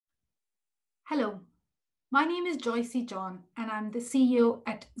Hello, my name is Joycey John, and I'm the CEO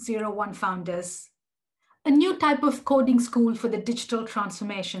at 01 Founders, a new type of coding school for the digital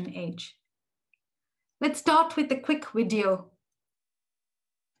transformation age. Let's start with a quick video.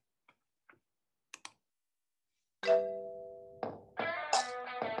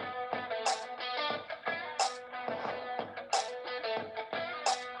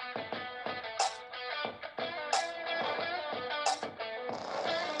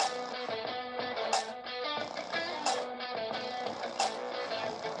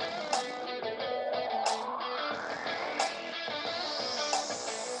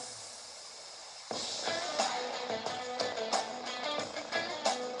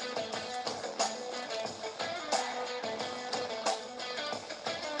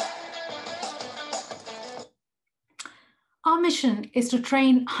 Our mission is to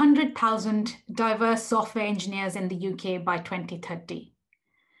train 100,000 diverse software engineers in the UK by 2030.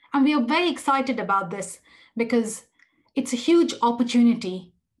 And we are very excited about this because it's a huge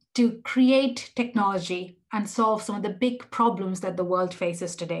opportunity to create technology and solve some of the big problems that the world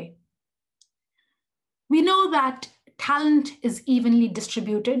faces today. We know that talent is evenly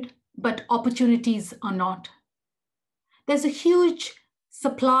distributed, but opportunities are not. There's a huge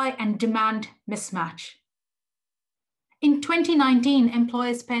supply and demand mismatch. In 2019,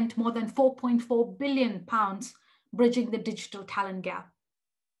 employers spent more than £4.4 billion bridging the digital talent gap.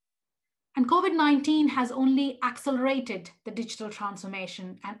 And COVID-19 has only accelerated the digital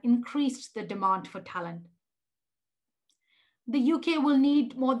transformation and increased the demand for talent. The UK will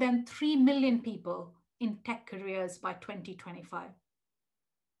need more than 3 million people in tech careers by 2025.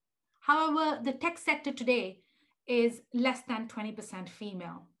 However, the tech sector today is less than 20%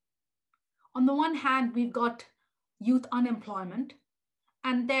 female. On the one hand, we've got youth unemployment,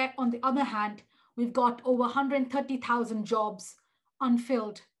 and there, on the other hand, we've got over 130,000 jobs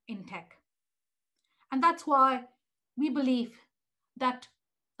unfilled in tech. And that's why we believe that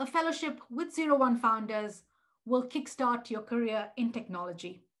a fellowship with 01 Founders will kickstart your career in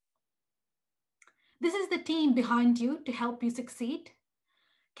technology. This is the team behind you to help you succeed.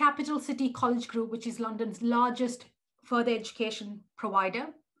 Capital City College Group, which is London's largest further education provider.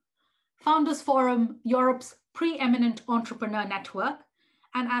 Founders Forum, Europe's preeminent entrepreneur network.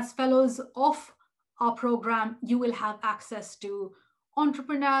 And as fellows of our program, you will have access to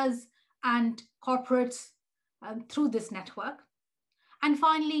entrepreneurs and corporates through this network. And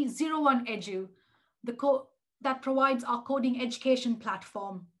finally, 01 Edu, that provides our coding education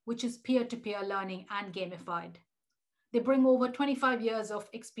platform, which is peer-to-peer learning and gamified. They bring over 25 years of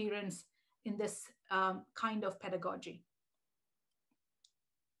experience in this kind of pedagogy.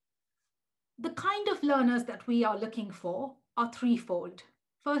 The kind of learners that we are looking for are threefold.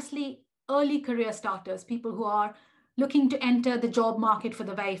 Firstly, early career starters, people who are looking to enter the job market for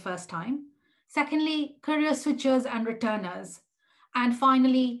the very first time. Secondly, career switchers and returners. And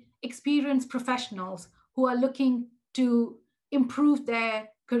finally, experienced professionals who are looking to improve their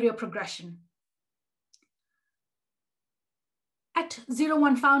career progression. At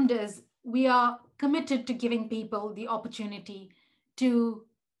 01 Founders, we are committed to giving people the opportunity to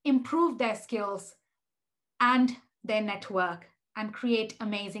improve their skills and their network and create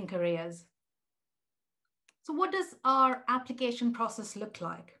amazing careers. So what does our application process look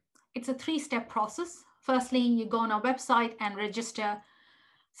like? It's a 3-step process. Firstly, you go on our website and register.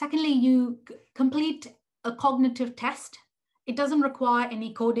 Secondly, you complete a cognitive test. It doesn't require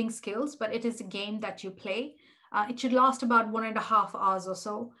any coding skills, but it is a game that you play. It should last about 1.5 hours or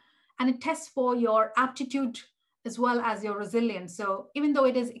so. And it tests for your aptitude as well as your resilience. So even though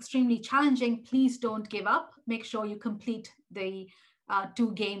it is extremely challenging, please don't give up. Make sure you complete the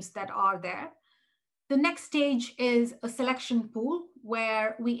 2 games that are there. The next stage is a selection pool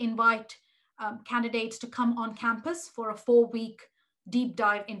where we invite candidates to come on campus for a 4-week deep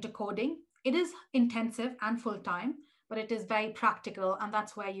dive into coding. It is intensive and full-time, but it is very practical, and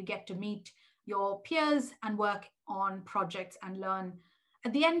that's where you get to meet your peers and work on projects and learn.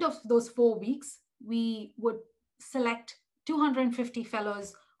 At the end of those 4 weeks, we would select 250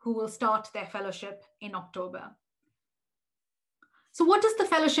 fellows who will start their fellowship in October. So what does the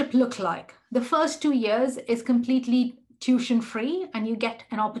fellowship look like? The first 2 years is completely tuition free, and you get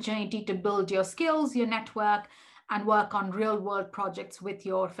an opportunity to build your skills, your network, and work on real world projects with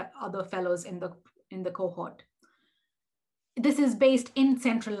your other fellows in the cohort. This is based in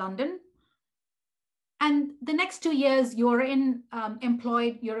central London. And the next 2 years, you're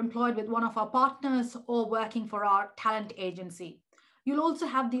employed with one of our partners or working for our talent agency. You'll also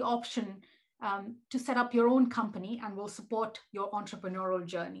have the option to set up your own company, and we'll support your entrepreneurial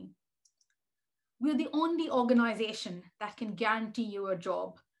journey. We're the only organization that can guarantee you a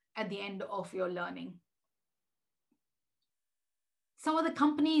job at the end of your learning. Some of the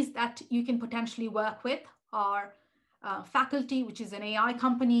companies that you can potentially work with are Faculty, which is an AI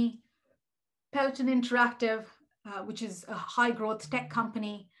company, Peloton Interactive, which is a high growth tech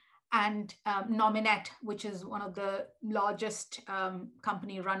company, and Nominet, which is one of the largest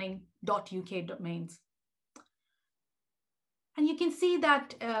company running .uk domains. And you can see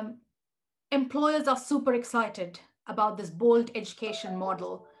that employers are super excited about this bold education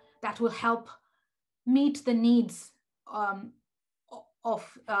model that will help meet the needs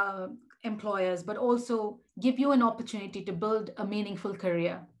of employers, but also give you an opportunity to build a meaningful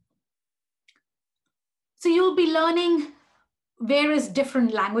career. So you'll be learning various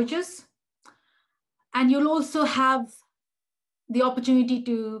different languages, and you'll also have the opportunity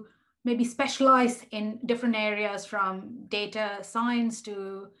to maybe specialize in different areas, from data science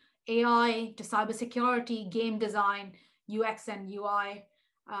to AI to cybersecurity, game design, UX and UI.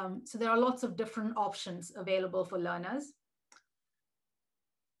 So there are lots of different options available for learners.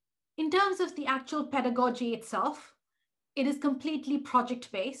 In terms of the actual pedagogy itself, it is completely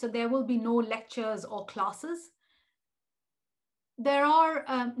project-based, so there will be no lectures or classes. There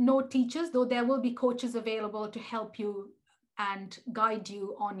are no teachers, though there will be coaches available to help you and guide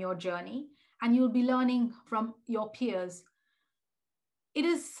you on your journey, and you'll be learning from your peers. It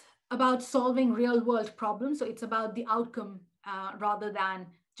is about solving real-world problems, so it's about the outcome rather than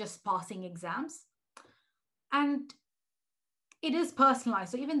just passing exams. And it is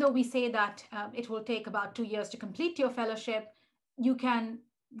personalized. So even though we say that it will take about 2 years to complete your fellowship, you can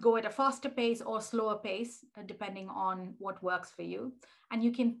go at a faster pace or slower pace, depending on what works for you. And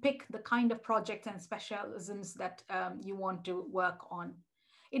you can pick the kind of projects and specialisms that you want to work on.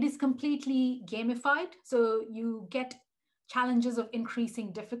 It is completely gamified. So you get challenges of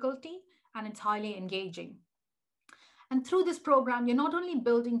increasing difficulty, and it's highly engaging. And through this program, you're not only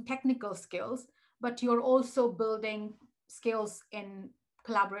building technical skills, but you're also building skills in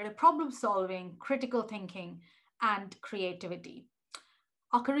collaborative problem solving, critical thinking, and creativity.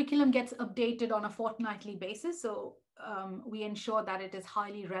 Our curriculum gets updated on a fortnightly basis, so we ensure that it is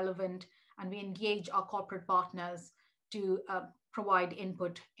highly relevant, and we engage our corporate partners to provide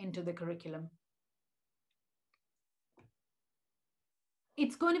input into the curriculum.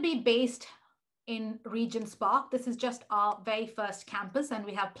 It's going to be based in Regent's Park. This is just our very first campus, and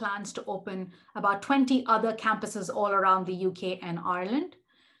we have plans to open about 20 other campuses all around the UK and Ireland.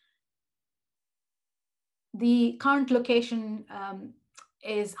 The current location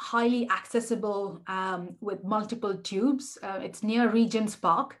is highly accessible with multiple tubes. It's near Regent's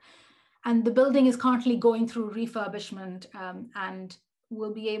Park, and the building is currently going through refurbishment, and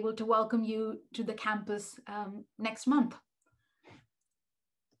we'll be able to welcome you to the campus next month.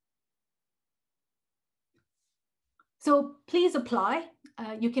 So please apply.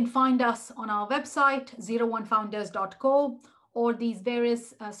 You can find us on our website, 01founders.co, or these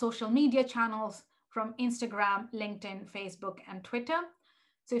various social media channels from Instagram, LinkedIn, Facebook, and Twitter.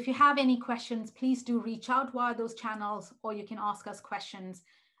 So if you have any questions, please do reach out via those channels, or you can ask us questions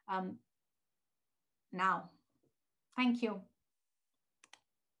now. Thank you.